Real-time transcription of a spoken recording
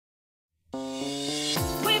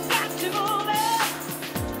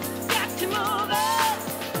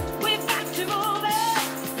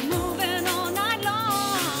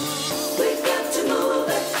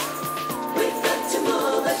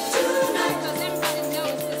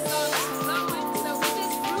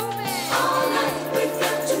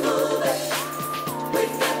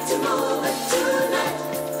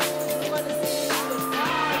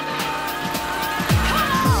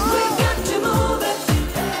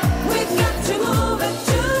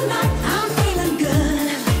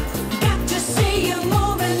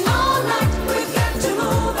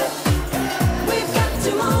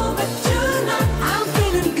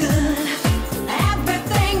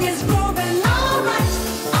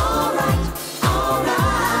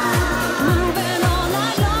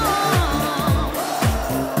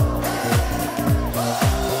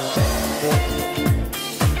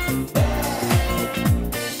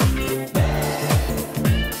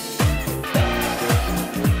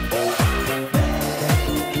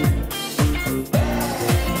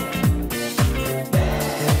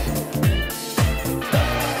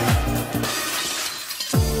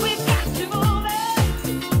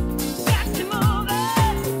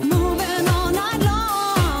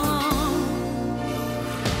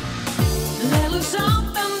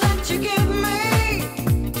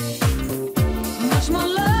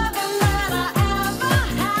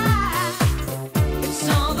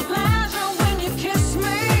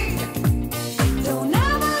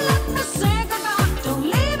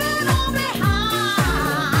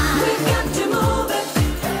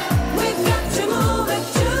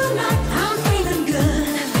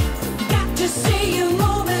to see you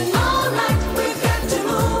moving. All right, we've got to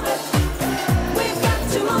move it. We've got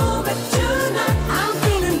to move it tonight. I'm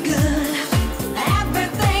feeling good.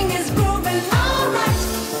 Everything is grooving. All right,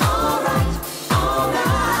 all right, all right.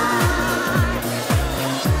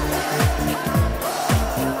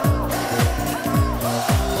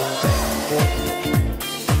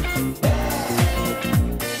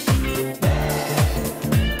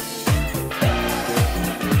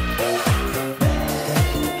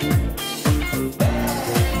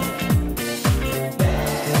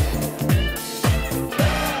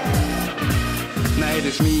 Now it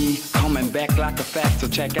is me coming back like a fact. So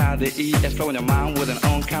check out the E, exploding your mind with an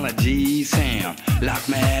own kind of G sound. Like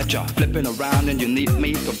magic, flipping around and you need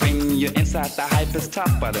me to bring you inside the hypest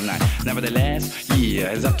top of the night. Nevertheless,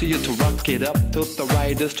 yeah, it's up to you to rock it up to the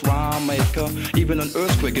rightest rhyme maker. Even an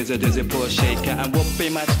earthquake is a dizzy push shaker, and won't be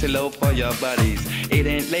much too low for your buddies. It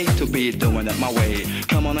ain't late to be doing it my way.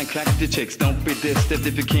 Come on and clap the chicks, don't be distant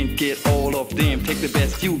if you can't get all of them. Take the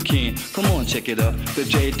best you can. Come on, check it up. The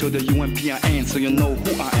J to the U and P I N, so you know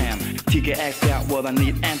who I am. Teeko act out what I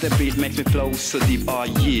need, and the beat makes me flow so deep. Oh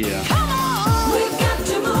yeah. Come on, we've got